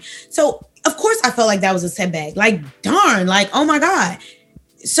 angry. So of course I felt like that was a setback. Like, darn, like, oh my God.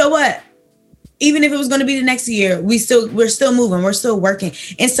 So what? Even if it was going to be the next year, we're still moving. We're still working.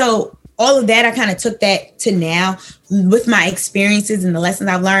 And so all of that, I kind of took that to now with my experiences and the lessons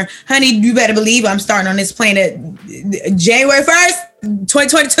I've learned. Honey, you better believe I'm starting on this planet January 1st,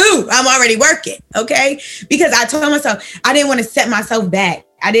 2022. I'm already working. Okay. Because I told myself I didn't want to set myself back.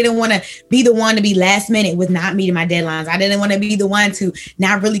 I didn't want to be the one to be last minute with not meeting my deadlines. I didn't want to be the one to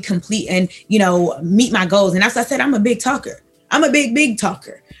not really complete and, meet my goals. And as I said, I'm a big talker. I'm a big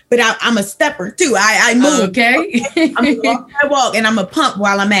talker, but I'm a stepper too. I move. Okay. I walk and I'm a pump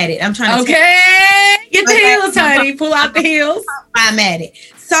while I'm at it. I'm trying to. Okay. Get the heels, honey. Pull out the heels. I'm at it.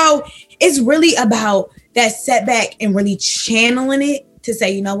 So it's really about that setback and really channeling it to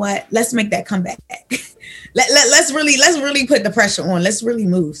say, you know what? Let's make that come back. Let's really put the pressure on. Let's really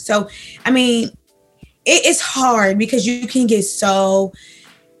move. So, I mean, it's hard because you can get so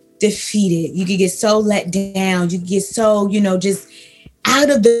defeated. You can get so let down. You can get so, just out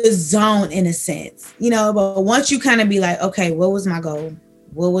of the zone in a sense, but once you kind of be like, okay, what was my goal?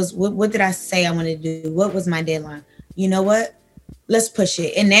 What did I say I wanted to do? What was my deadline? You know what? Let's push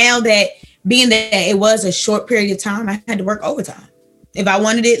it. And now that being that it was a short period of time, I had to work overtime. If I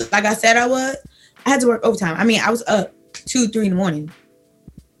wanted it, like I said I had to work overtime. I mean, I was up 2-3 in the morning.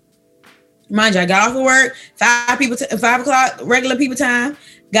 Mind you, I got off of work, 5 o'clock, regular people time,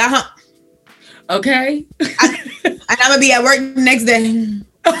 got home. Okay. And I'm going to be at work the next day. Man,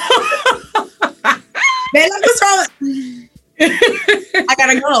 what's wrong? I got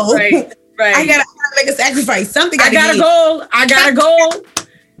to go. Right. I gotta make a sacrifice. I gotta go. I gotta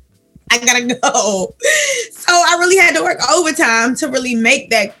go. So I really had to work overtime to really make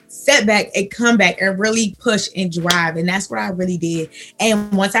that setback a comeback and really push and drive. And that's what I really did.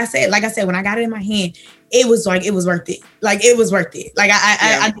 And once I said, like I said, when I got it in my hand, it was worth it. Like it was worth it. Like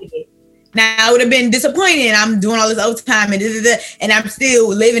I did it. Now I would have been disappointed. I'm doing all this overtime and I'm still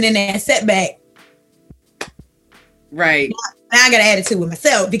living in that setback. Right. Now I got to add it to with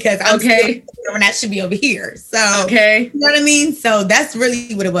myself because I'm still when I should be over here. So, you know what I mean? So that's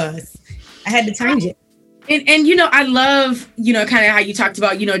really what it was. I had to change it. And I love, kind of how you talked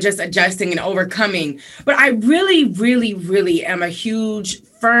about, just adjusting and overcoming. But I really, really, really am a huge,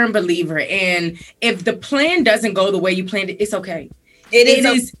 firm believer in if the plan doesn't go the way you planned it, it's okay. It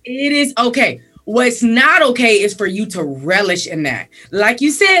is okay. What's not okay is for you to relish in that. Like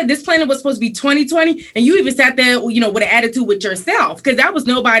you said, this planet was supposed to be 2020, and you even sat there, with an attitude with yourself, because that was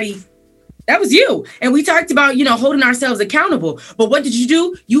nobody. That was you. And we talked about, holding ourselves accountable. But what did you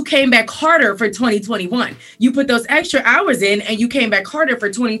do? You came back harder for 2021. You put those extra hours in and you came back harder for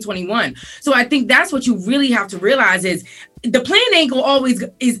 2021. So I think that's what you really have to realize is the plan ain't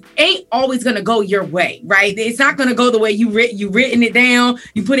always gonna go your way, right? It's not gonna go the way you written it down,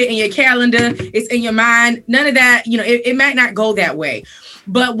 you put it in your calendar, it's in your mind. None of that, it might not go that way.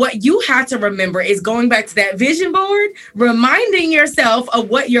 But what you have to remember is going back to that vision board, reminding yourself of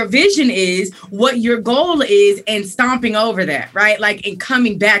what your vision is, what your goal is, and stomping over that, right? Like, and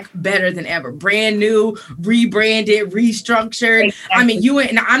coming back better than ever. Brand new, rebranded, restructured. Exactly. I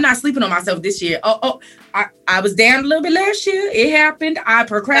mean, I'm not sleeping on myself this year. I was down a little bit last year. It happened. I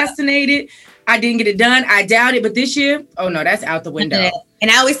procrastinated. I didn't get it done. I doubt it. But this year, oh no, that's out the window. And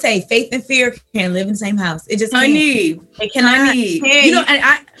I always say faith and fear can't live in the same house. It just can't. It cannot. And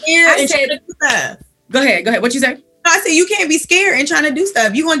I said, go ahead. What you say? I said, you can't be scared and trying to do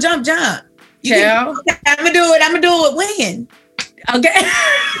stuff. You gonna jump. I'm gonna do it. When? Okay.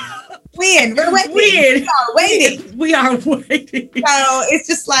 When? We're waiting. We are waiting. So it's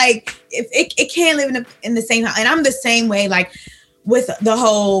just like, if it can't live in the same house. And I'm the same way, like with the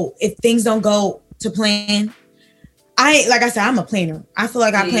whole, if things don't go to plan, like I said, I'm a planner. I feel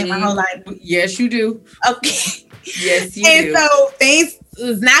like I plan my whole life. Yes, you do. Okay. Yes, you do. And so things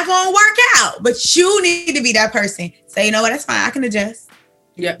is not going to work out, but you need to be that person. Say, you know what? That's fine. I can adjust.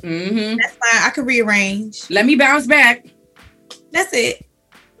 Yeah. Mm-hmm. That's fine. I can rearrange. Let me bounce back. That's it.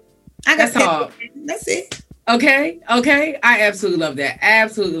 That's all. That's it. Okay. I absolutely love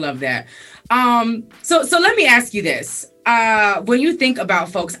that. So let me ask you this. When you think about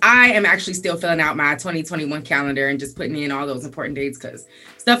folks, I am actually still filling out my 2021 calendar and just putting in all those important dates because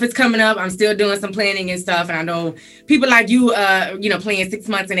stuff is coming up. I'm still doing some planning and stuff. And I know people like you, plan 6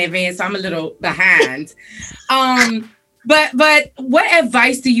 months in advance. So I'm a little behind. But what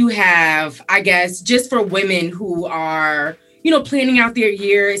advice do you have, I guess, just for women who are, planning out their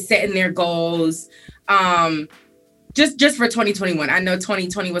year, setting their goals, just for 2021. I know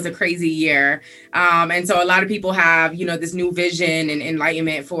 2020 was a crazy year. And so a lot of people have, this new vision and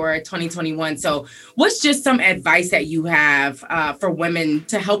enlightenment for 2021. So what's just some advice that you have for women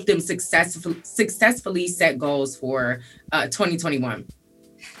to help them successfully set goals for 2021?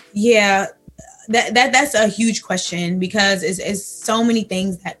 Yeah, that's a huge question because it's so many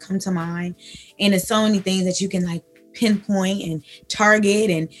things that come to mind, and it's so many things that you can like pinpoint and target,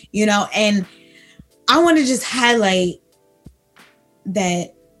 and and I want to just highlight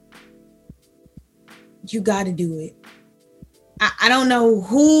that you got to do it. I don't know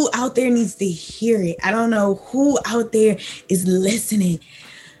who out there needs to hear it. I don't know who out there is listening.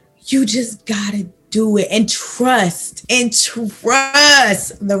 You just got to do it and trust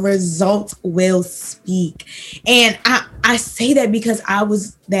the results will speak. And I say that because I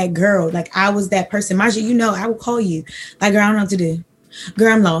was that girl. Like I was that person. Marsha, I will call you like, girl, I don't know what to do.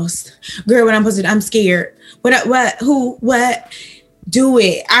 Girl, I'm lost. Girl, what I'm supposed to do? I'm scared. What? Do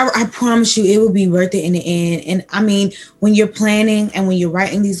it. I promise you it will be worth it in the end. And I mean, when you're planning and when you're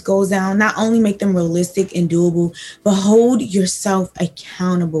writing these goals down, not only make them realistic and doable, but hold yourself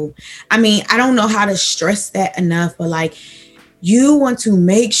accountable. I mean, I don't know how to stress that enough, but like, you want to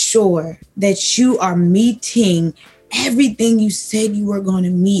make sure that you are meeting everything you said you were going to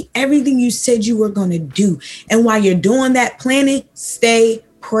meet, everything you said you were going to do. And while you're doing that planning, stay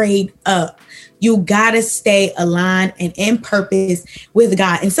prayed up. You gotta stay aligned and in purpose with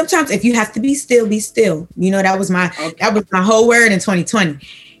God. And sometimes if you have to be still, be still. You know, that was my whole word in 2020.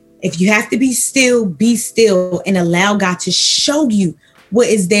 If you have to be still and allow God to show you what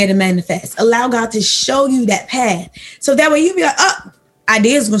is there to manifest. Allow God to show you that path. So that way you be like, oh,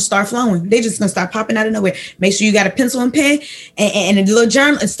 ideas gonna start flowing. They just gonna start popping out of nowhere. Make sure you got a pencil and pen and a little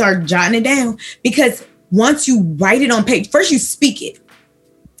journal and start jotting it down. Because once you write it on paper, first you speak it.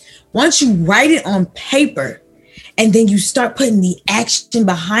 Once you write it on paper and then you start putting the action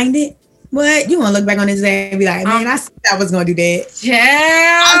behind it, what you want to look back on this day and be like, man, I said I was going to do that. Yeah.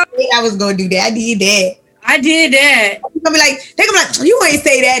 I said I was going to do that. I did that. They're gonna be like, you ain't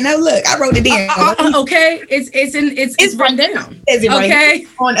say that. No, look, I wrote it down. Okay, it's run down. Okay,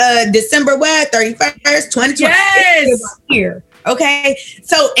 on December 31st, 2020. Yes, here. Okay,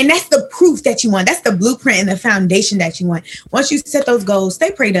 so and that's the proof that you want. That's the blueprint and the foundation that you want. Once you set those goals,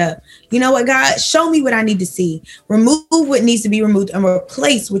 stay prayed up. You know what, God, show me what I need to see. Remove what needs to be removed and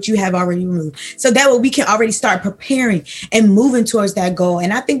replace what you have already removed. So that way we can already start preparing and moving towards that goal.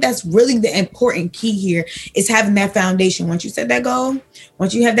 And I think that's really the important key here is having that foundation. Once you set that goal,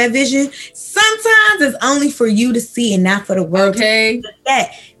 once you have that vision, sometimes it's only for you to see and not for the world. Okay.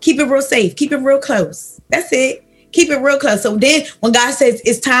 Keep it real safe. Keep it real close. That's it. Keep it real close. So then when God says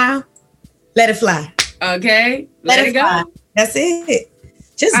it's time, let it fly. Okay. Let it fly. go. That's it.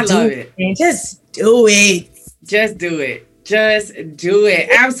 Just do it. Man. Just do it. Just do it. Just do it.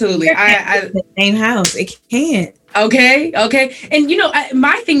 Absolutely. I the same house. It can't. Okay. And you know,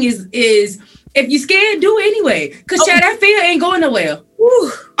 my thing is if you're scared, do it anyway. Because Chad, that fear ain't going nowhere.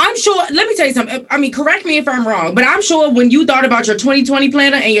 Whew. I'm sure, let me tell you something. I mean, correct me if I'm wrong, but I'm sure when you thought about your 2020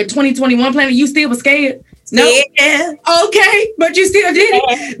 planner and your 2021 planner, you still was scared. No. Yeah. Okay, but you still did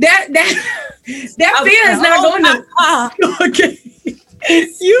it. That fear is not going to. Okay.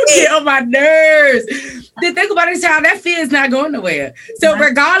 You get on my nerves. The thing about it is how that fear is not going nowhere. So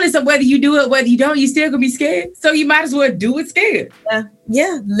regardless of whether you do it, whether you don't, you still gonna be scared. So you might as well do it scared.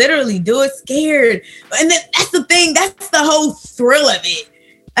 Yeah, literally do it scared. And then that's the thing. That's the whole thrill of it.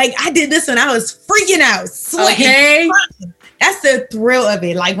 Like I did this when I was freaking out, sweating. Okay. That's the thrill of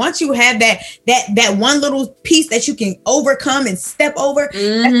it. Like once you have that one little piece that you can overcome and step over, that's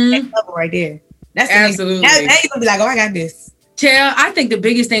the next level right there. That's absolutely. Now you're gonna be like, oh, I got this. Chair, I think the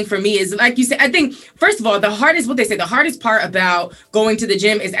biggest thing for me is, like you said, I think, first of all, the hardest part about going to the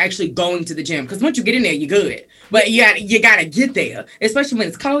gym is actually going to the gym. Because once you get in there, you're good. But you gotta get there, especially when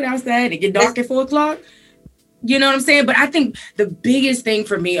it's cold outside and it get dark at 4:00. You know what I'm saying? But I think the biggest thing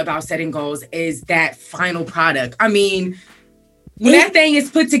for me about setting goals is that final product. I mean, when that thing is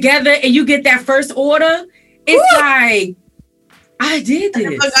put together and you get that first order, it's like, I did this.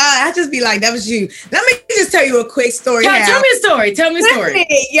 Oh my God, I just be like, that was you. Let me just tell you a quick story. Tell me a story.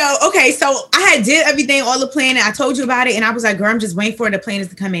 Yo, okay, so I did everything, all the planning. I told you about it, and I was like, girl, I'm just waiting for the planners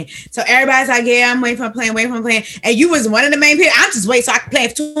to come in. So everybody's like, yeah, I'm waiting for a plan, And you was one of the main people. I'm just waiting so I can plan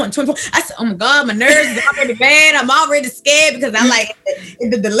for 2024. I said, oh my God, my nerves is already bad. I'm already scared because I'm like,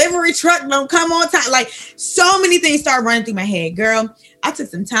 if the delivery truck don't come on time. Like, so many things start running through my head. Girl, I took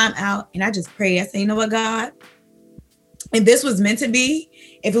some time out, and I just prayed. I said, you know what, God? If this was meant to be,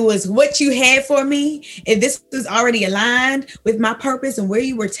 if it was what you had for me, if this was already aligned with my purpose and where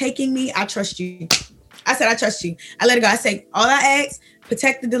you were taking me, I trust you. I said, I trust you. I let it go. I said, all I asked,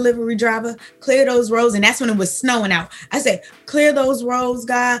 protect the delivery driver, clear those roads. And that's when it was snowing out. I said, clear those roads,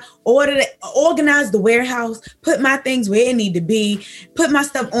 God, organize the warehouse, put my things where it need to be, put my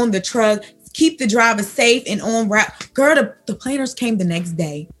stuff on the truck, keep the driver safe and on route. Girl, the planners came the next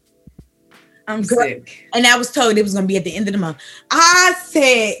day. I'm sick. And I was told it was going to be at the end of the month. I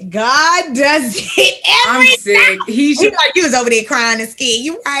said, God does it every I'm sick. time. He like, you was over there crying and scared.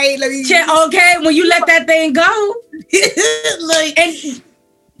 You right. Okay, when you let that thing go. Like,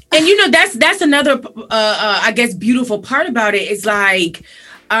 and you know, that's another, I guess, beautiful part about it is like,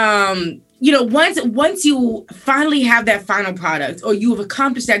 you know, once you finally have that final product or you have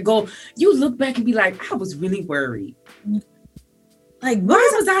accomplished that goal, you look back and be like, I was really worried. Like, why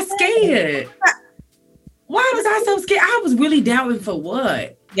was I scared? Why was I so scared? I was really doubting for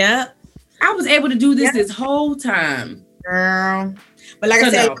what? Yeah. I was able to do this whole time. Girl. But like I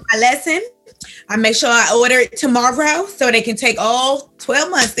said, my lesson, I make sure I order it tomorrow so they can take all 12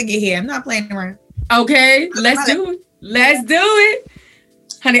 months to get here. I'm not playing around. Okay, let's do it. Let's do it.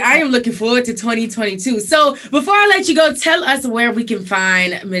 Honey, I am looking forward to 2022. So before I let you go, tell us where we can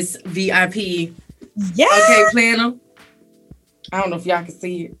find Miss VIP. Yeah. Okay, planner. I don't know if y'all can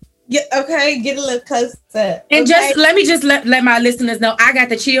see it. Yeah, okay, get a little closer. And okay. just let my listeners know, I got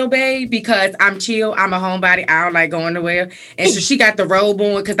the chill babe because I'm chill. I'm a homebody. I don't like going nowhere. And so she got the robe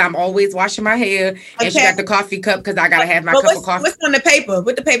on because I'm always washing my hair. And she got the coffee cup because I got to have my cup of coffee. What's on the paper?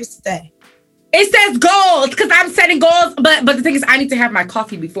 What the paper say? It says goals because I'm setting goals. But the thing is, I need to have my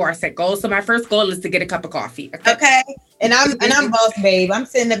coffee before I set goals. So my first goal is to get a cup of coffee. Okay. And I'm boss babe. I'm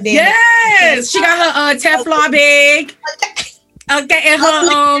sitting up there. Yes. She got her Teflon bag. Okay, and her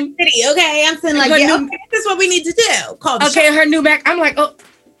okay, I'm saying like, yeah, okay, this is what we need to do. Okay, her new Mac. I'm like, hold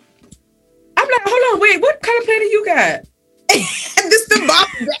on, wait, what kind of planner you got? This the boss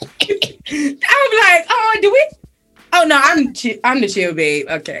babe. I'm like, do we? Oh no, I'm the chill babe.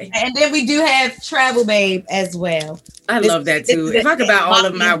 Okay, and then we do have travel babe as well. I love that too. If I could buy all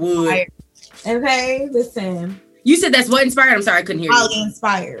of them, I would. Okay, listen. You said that's what inspired. I'm sorry, I couldn't hear Molly you.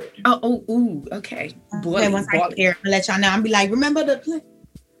 inspired. Okay. Boy, once I get here, I'll let y'all know. I'll be like, remember the play?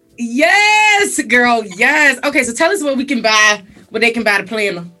 Yes, girl. Yes. Okay, so tell us what we can buy, what they can buy the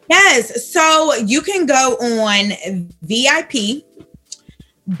planner. Yes. So you can go on VIP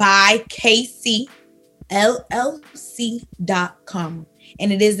by KCLLC.com.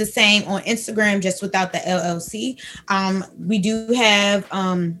 And it is the same on Instagram, just without the LLC. We do have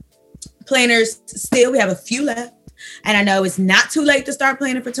planners still. We have a few left. And I know it's not too late to start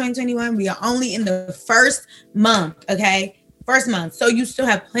planning for 2021. We are only in the first month, okay? First month. So you still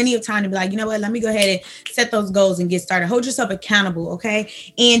have plenty of time to be like, you know what? Let me go ahead and set those goals and get started. Hold yourself accountable, okay?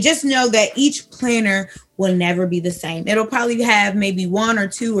 And just know that each planner will never be the same. It'll probably have maybe 1 or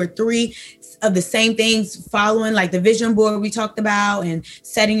 2 or 3 of the same things following, like the vision board we talked about and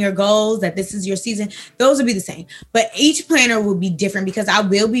setting your goals, that this is your season. Those will be the same. But each planner will be different because I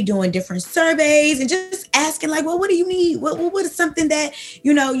will be doing different surveys and just asking like, well, what do you need? What is something that,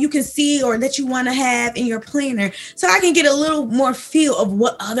 you know, you can see or that you want to have in your planner? So I can get a little more feel of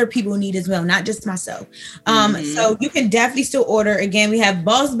what other people need as well, not just myself. So you can definitely still order. Again, we have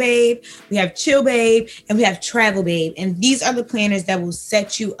Boss Babe, we have Chill Babe, and we have Travel Babe. And these are the planners that will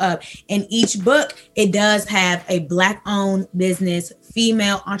set you up. And each book, it does have a Black-owned business,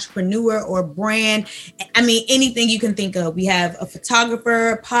 female entrepreneur or brand. I mean, anything you can think of. We have a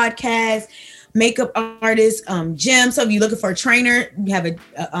photographer, podcast, makeup artist, gym. So if you're looking for a trainer, you have a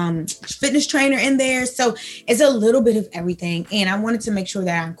fitness trainer in there. So it's a little bit of everything. And I wanted to make sure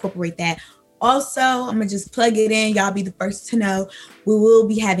that I incorporate that. Also, I'm going to just plug it in. Y'all be the first to know. We will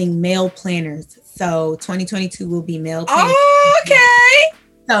be having male planners. So 2022 will be male planners. Oh, okay.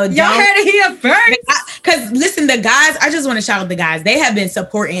 So y'all heard it here first. Because listen, the guys, I just want to shout out the guys. They have been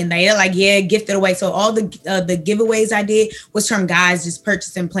supporting. They're like, yeah, gifted away. So all the giveaways I did was from guys just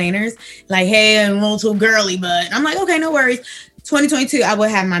purchasing planners. Like, hey, I'm a little too girly, but I'm like, okay, no worries. 2022, I will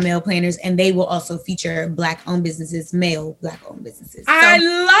have my male planners, and they will also feature Black-owned businesses, male Black-owned businesses. So, I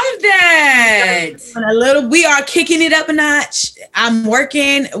love that. We are kicking it up a notch. I'm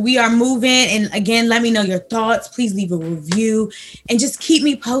working. We are moving. And again, let me know your thoughts. Please leave a review and just keep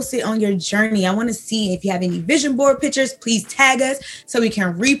me posted on your journey. I want to see if you have any vision board pictures. Please tag us so we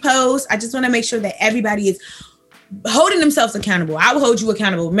can repost. I just want to make sure that everybody is holding themselves accountable. I will hold you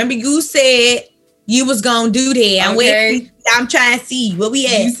accountable. Remember, you said you was gonna do that. I'm waiting. I'm trying to see what we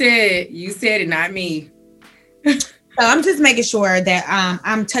at. You said it, not me. So I'm just making sure that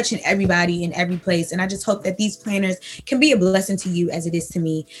I'm touching everybody in every place. And I just hope that these planners can be a blessing to you as it is to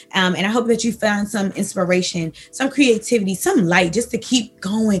me. And I hope that you found some inspiration, some creativity, some light just to keep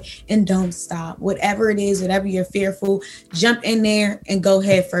going and don't stop. Whatever it is, whatever you're fearful, jump in there and go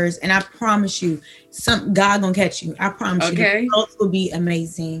head first. And I promise you, God gonna catch you. I promise you. The results will be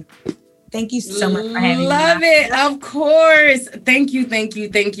amazing. Thank you so much for having me. Love it. Of course. Thank you.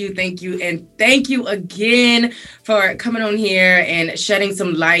 And thank you again for coming on here and shedding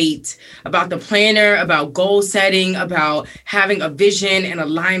some light about the planner, about goal setting, about having a vision and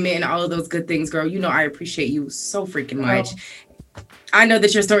alignment and all of those good things, girl. You know, I appreciate you so freaking much. I know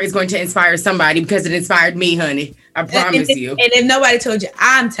that your story is going to inspire somebody because it inspired me, honey. I promise you. And if nobody told you,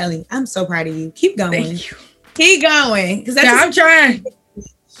 I'm telling you, I'm so proud of you. Keep going. Thank you. Keep going. I'm trying.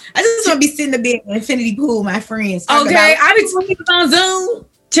 I just want to be sitting there in Infinity Pool, my friends. Okay, I be on Zoom.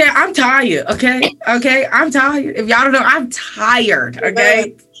 I'm tired. Okay, I'm tired. If y'all don't know, I'm tired.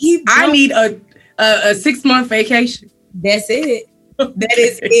 Okay, I need a 6-month vacation. That's it. That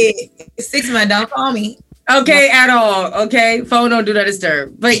is it. 6 months. Don't call me. Okay, at all. Okay, phone don't do not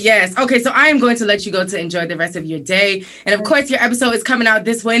disturb. But yes, okay. So I am going to let you go to enjoy the rest of your day, and of course, your episode is coming out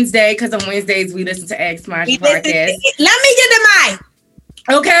this Wednesday because on Wednesdays we listen to Ask Smosh podcast. Let me get the mic.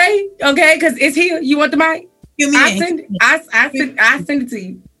 Okay, because it's here. You want the mic? I send it to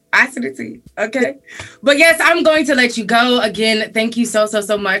you. I send it to you. Okay. But yes, I'm going to let you go. Again, thank you so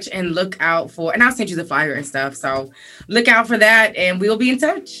much. And look out for, and I'll send you the flyer and stuff. So look out for that and we'll be in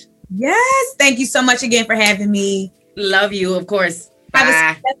touch. Yes. Thank you so much again for having me. Love you, of course. Have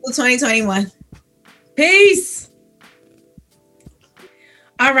a successful 2021. Peace.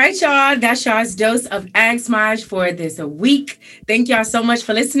 All right, y'all. That's y'all's dose of Ask Smosh for this week. Thank y'all so much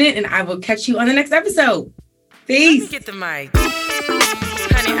for listening, and I will catch you on the next episode. Peace. Get the mic.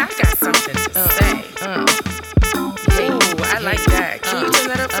 Honey, I got something to say. Oh, I like that. Can you turn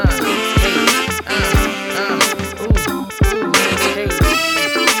that up for me?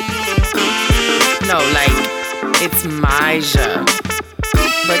 No, like, it's Maja.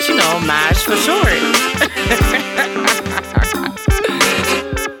 But you know, Maj for short.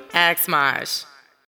 Ask Maj.